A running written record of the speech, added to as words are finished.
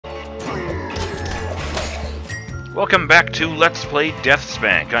Welcome back to Let's Play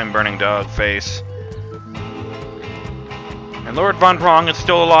DeathSpank. I'm BurningDogFace. And Lord Von Prong is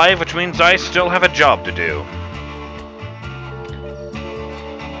still alive, which means I still have a job to do.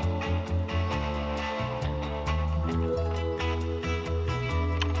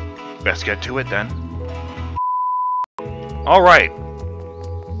 Best get to it then. Alright.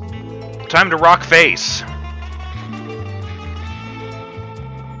 Time to rock face.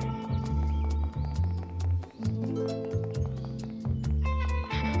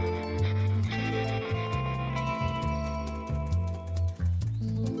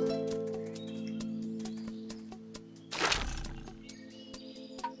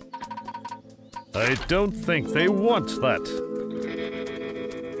 I don't think they want that.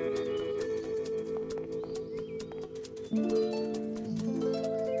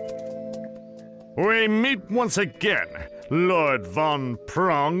 We meet once again, Lord Von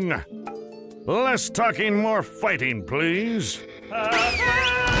Prong. Less talking, more fighting, please.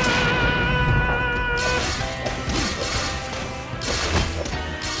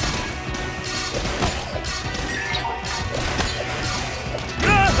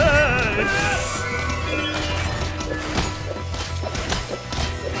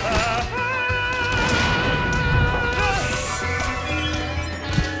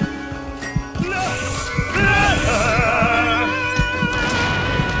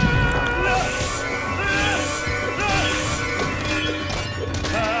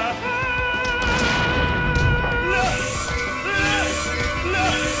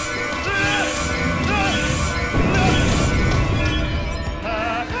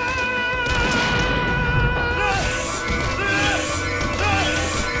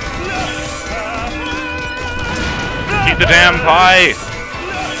 The damn pie!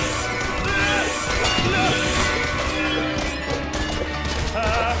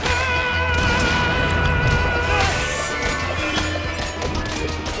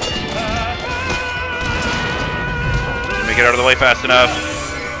 Let me get out of the way fast enough.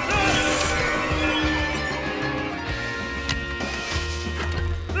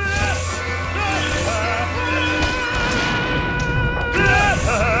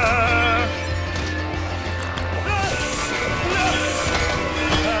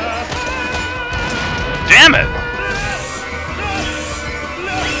 Damn it!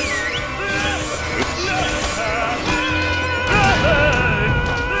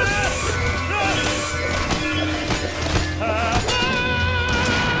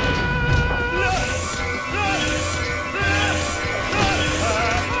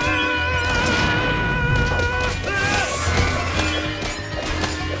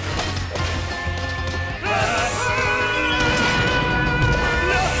 Oops.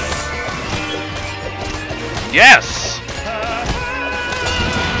 Yes!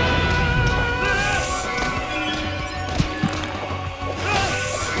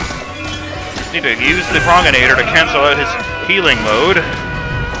 Just need to use the Pronginator to cancel out his healing mode.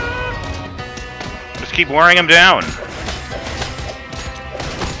 Just keep wearing him down.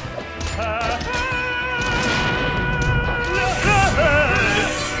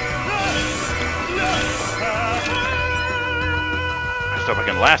 I just hope I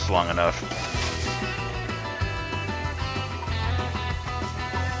can last long enough.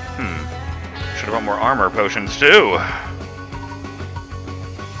 Should have brought more armor potions, too.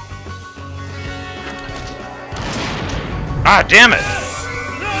 Ah, damn it!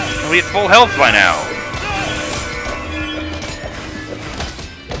 We had full health by now.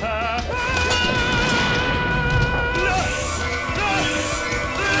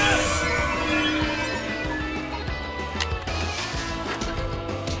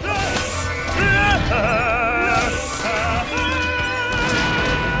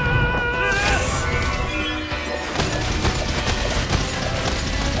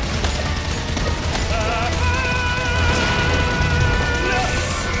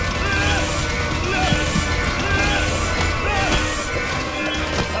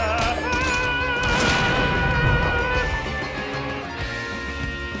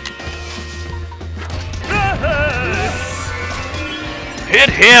 Hit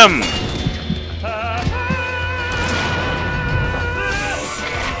him!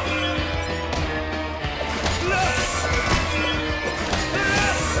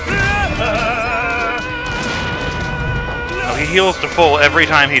 Oh, he heals to full every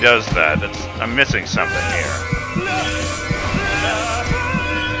time he does that. I'm missing something here.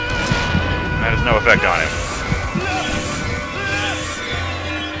 That has no effect on him.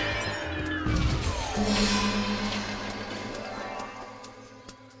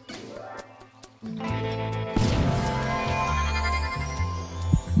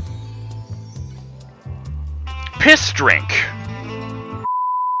 piss drink!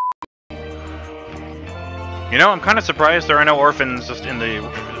 You know, I'm kind of surprised there are no orphans just in the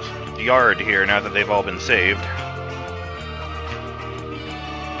yard here now that they've all been saved.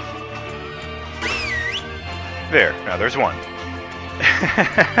 There, now there's one.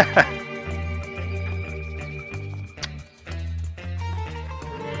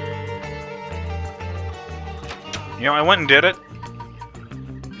 You know, I went and did it.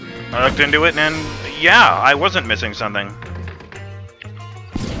 I looked into it, and yeah, I wasn't missing something.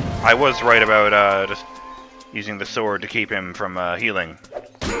 I was right about just using the sword to keep him from healing.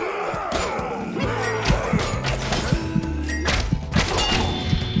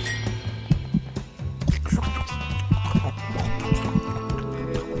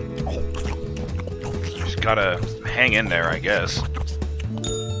 Just gotta hang in there, I guess.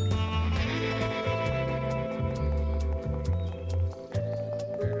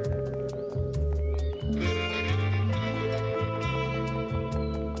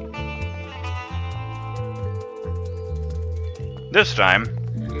 This time,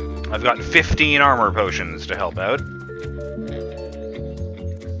 I've got 15 armor potions to help out.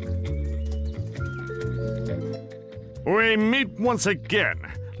 We meet once again,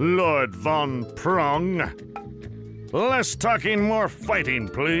 Lord Von Prong. Less talking, more fighting,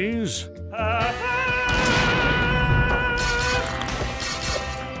 please.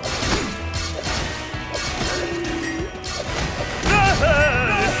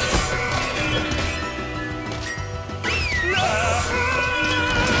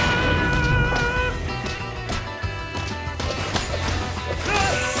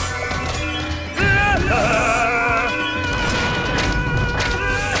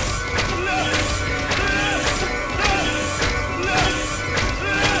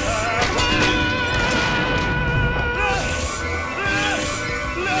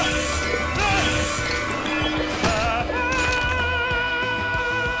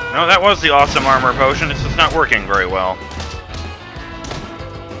 No, that was the awesome armor potion, it's just not working very well.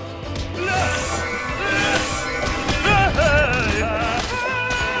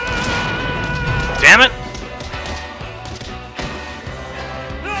 Damn it!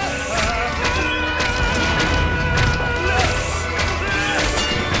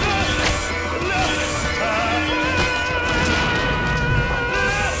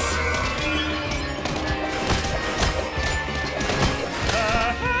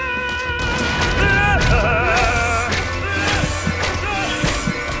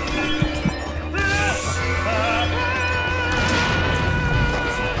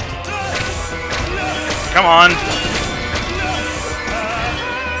 Come on!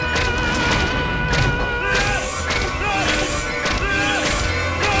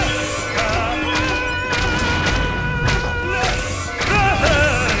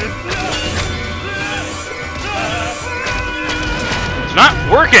 It's not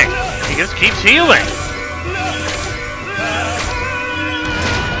working! He just keeps healing!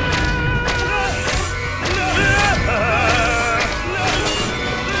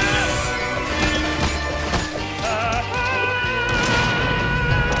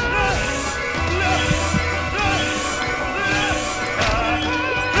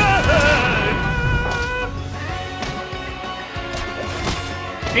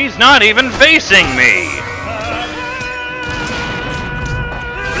 He's not even facing me!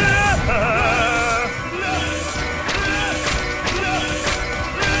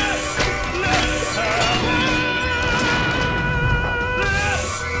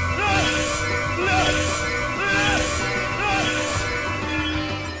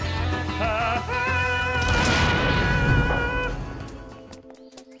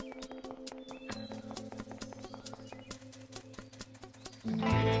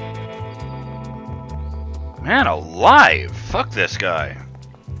 Man alive! Fuck this guy.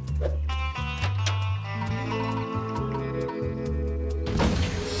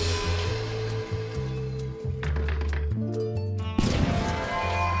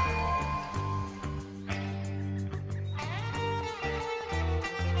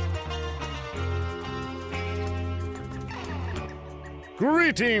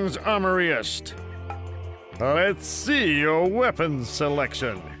 Greetings, armorist. Let's see your weapons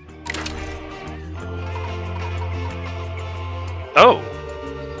selection. Oh.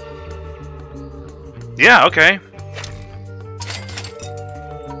 Yeah, okay.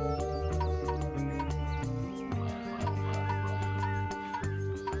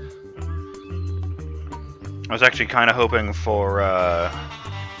 I was actually kind of hoping for,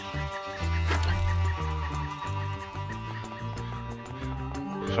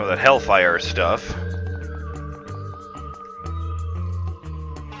 some of that Hellfire stuff.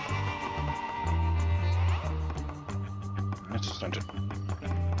 dungeon.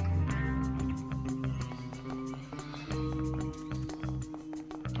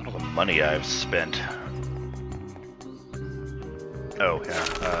 All the money I've spent. Oh, yeah.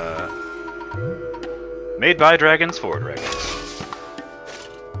 Made by dragons for dragons.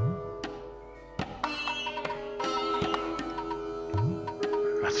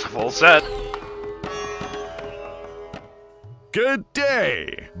 That's a full set. Good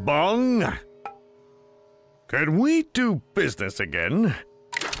day, Bong. Can we do business again?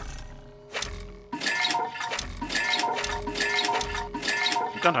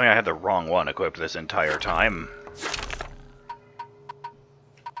 Don't tell me I had the wrong one equipped this entire time.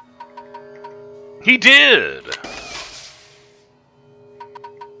 He did!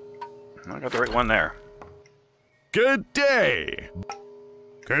 I got the right one there. Good day.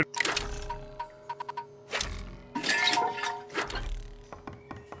 Good.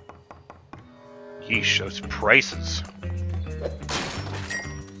 Yeesh, those prices.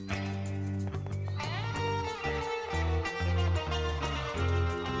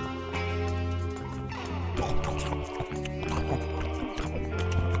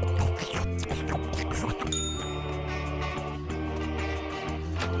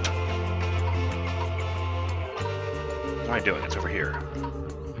 What am I doing? It's over here.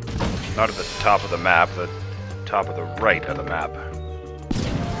 Not at the top of the map, the top of the right of the map.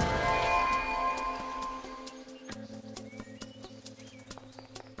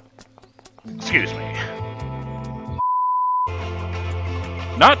 Excuse me.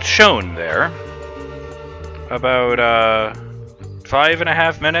 Not shown there. About,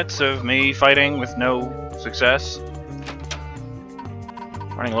 5.5 minutes of me fighting with no success.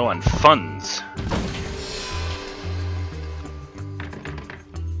 Running low on funds.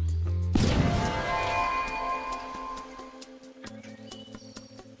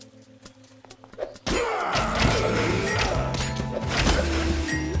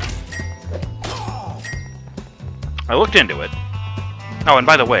 I looked into it. Oh, and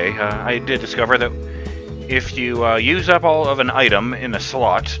by the way, I did discover that if you use up all of an item in a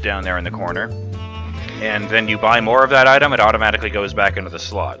slot down there in the corner, and then you buy more of that item, it automatically goes back into the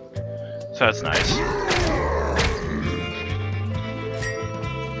slot. So that's nice.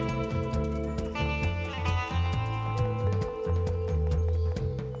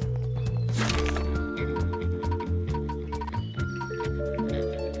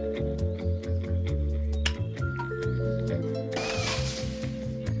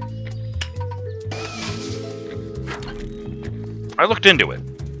 I looked into it,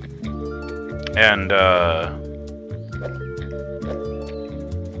 and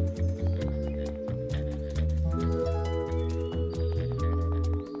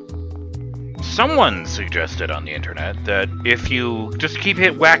someone suggested on the internet that if you just keep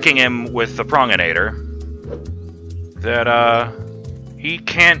whacking him with the Pronginator, that he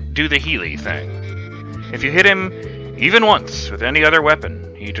can't do the Healy thing. If you hit him even once with any other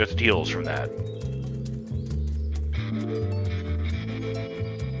weapon, he just heals from that.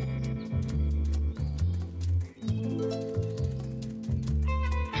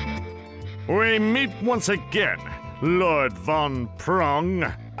 We meet once again, Lord Von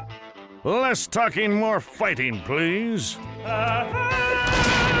Prong. Less talking, more fighting, please.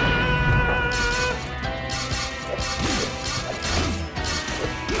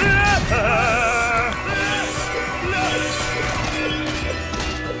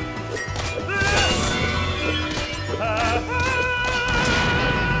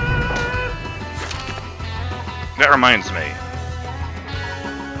 That reminds me.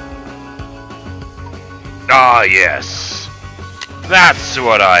 Ah, yes. That's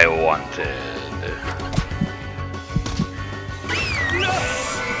what I wanted.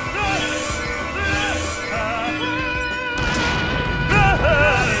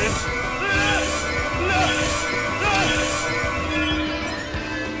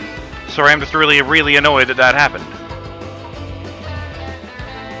 Sorry, I'm just really annoyed that that happened.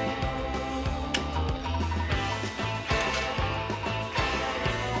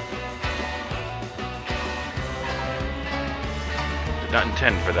 Not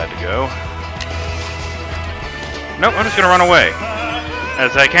intend for that to go. Nope, I'm just gonna run away.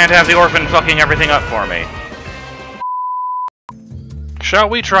 As I can't have the orphan fucking everything up for me. Shall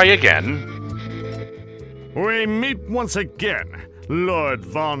we try again? We meet once again, Lord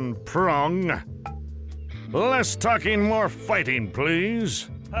Von Prong. Less talking, more fighting, please.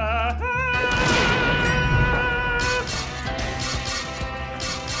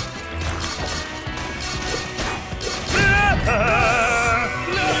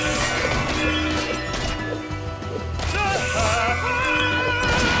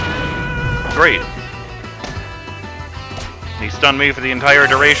 Great. He stunned me for the entire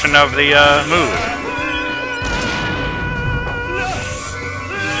duration of the move.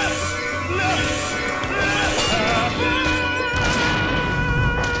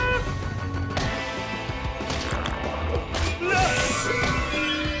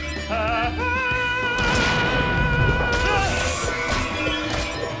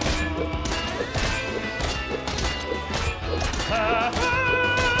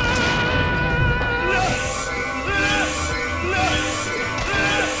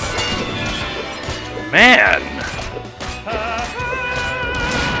 Man!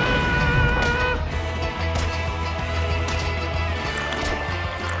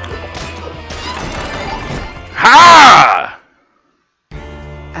 Ha!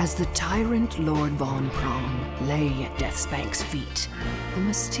 As the tyrant Lord Von Prong lay at DeathSpank's feet, the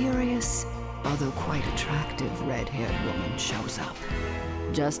mysterious, although quite attractive red-haired woman shows up,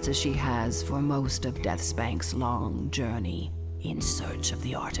 just as she has for most of DeathSpank's long journey in search of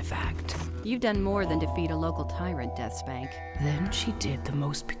the artifact. You've done more than defeat a local tyrant, DeathSpank. Then she did the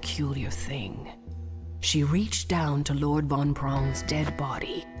most peculiar thing. She reached down to Lord Von Prong's dead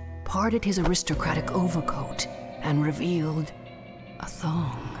body, parted his aristocratic overcoat, and revealed a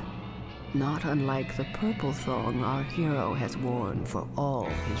thong. Not unlike the purple thong our hero has worn for all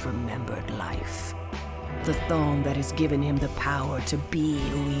his remembered life. The thong that has given him the power to be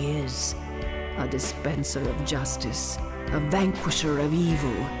who he is. A dispenser of justice, a vanquisher of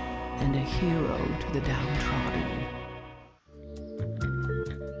evil, and a hero to the downtrodden.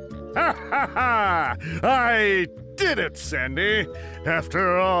 Ha ha ha! I did it, Sandy!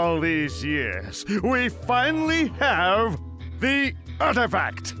 After all these years, we finally have the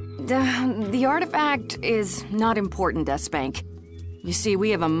artifact! The artifact is not important, DeathSpank. You see, we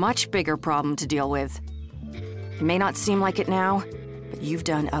have a much bigger problem to deal with. It may not seem like it now, but you've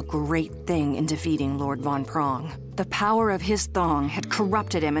done a great thing in defeating Lord Von Prong. The power of his thong had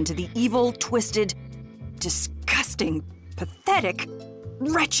corrupted him into the evil, twisted, disgusting, pathetic,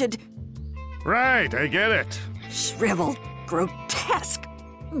 wretched... Right, I get it. Shriveled, grotesque,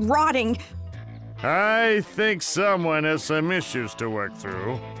 rotting... I think someone has some issues to work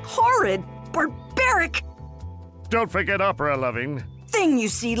through. horrid, barbaric... Don't forget opera-loving. thing you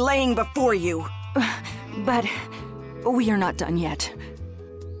see laying before you. But we are not done yet.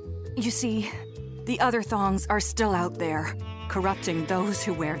 You see, the other thongs are still out there, corrupting those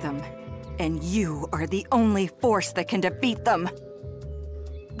who wear them. And you are the only force that can defeat them.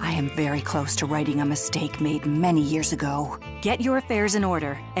 I am very close to righting a mistake made many years ago. Get your affairs in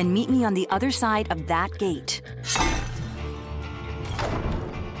order and meet me on the other side of that gate.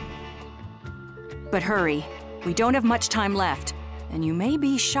 But hurry, we don't have much time left, and you may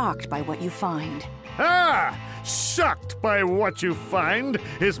be shocked by what you find. Ah! Shocked by what you find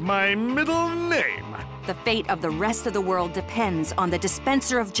is my middle name. The fate of the rest of the world depends on the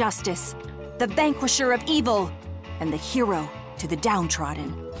dispenser of justice, the vanquisher of evil, and the hero to the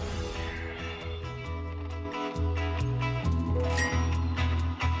downtrodden.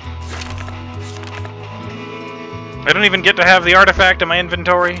 I don't even get to have the artifact in my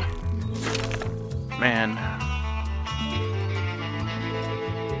inventory. Man.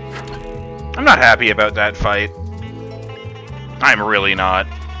 I'm not happy about that fight. I'm really not.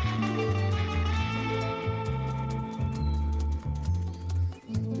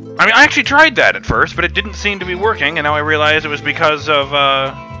 I mean, I actually tried that at first, but it didn't seem to be working, and now I realize it was because of,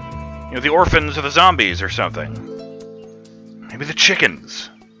 you know, the orphans or the zombies or something. Maybe the chickens.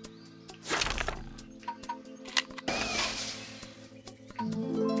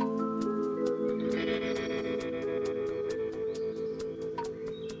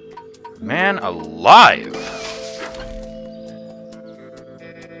 Man alive!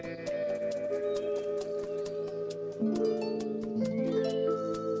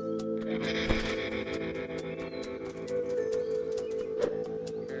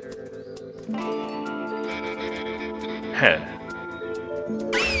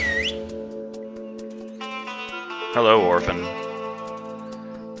 Hello, orphan.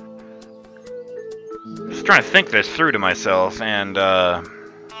 Just trying to think this through to myself, and,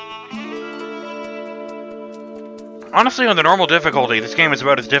 honestly, on the normal difficulty, this game is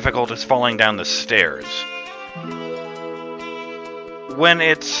about as difficult as falling down the stairs. When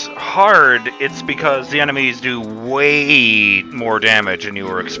it's hard, it's because the enemies do way more damage than you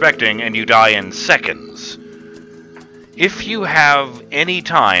were expecting, and you die in seconds. If you have any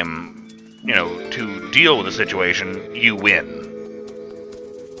time, you know, to deal with the situation, you win.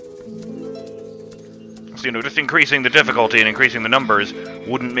 So, you know, just increasing the difficulty and increasing the numbers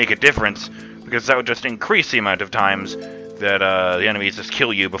wouldn't make a difference, because that would just increase the amount of times that the enemies just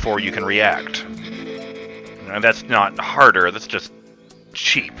kill you before you can react. And that's not harder, that's just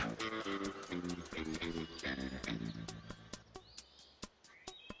cheap.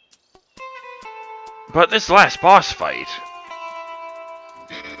 But this last boss fight...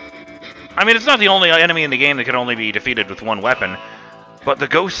 I mean, it's not the only enemy in the game that can only be defeated with one weapon, but the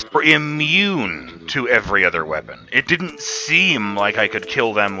ghosts were immune to every other weapon. It didn't seem like I could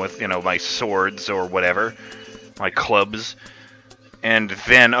kill them with, you know, my swords or whatever, my clubs, and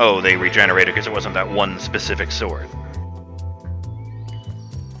then, oh, they regenerated because it wasn't that one specific sword.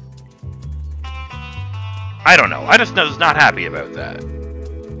 I don't know. I just was not happy about that.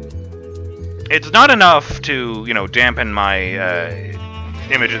 It's not enough to, you know, dampen my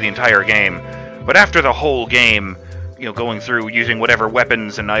image of the entire game, but after the whole game, you know, going through using whatever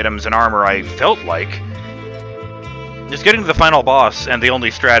weapons and items and armor I felt like, just getting to the final boss and the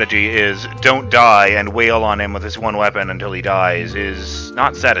only strategy is don't die and wail on him with this one weapon until he dies is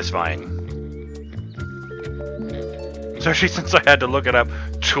not satisfying. Especially since I had to look it up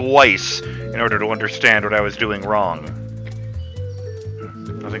twice in order to understand what I was doing wrong.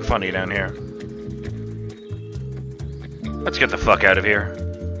 Nothing funny down here. Let's get the fuck out of here.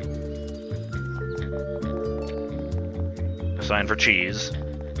 A sign for cheese.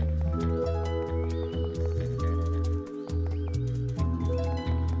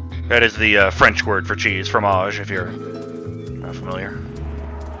 That is the French word for cheese, fromage, if you're not familiar.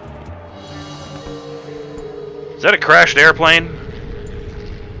 Is that a crashed airplane?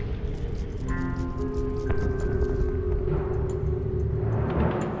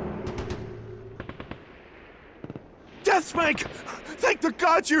 DeathSpank! Thank the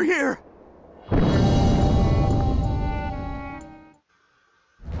gods you're here!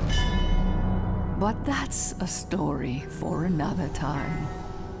 But that's a story for another time.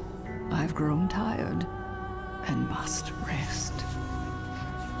 I've grown tired and must rest.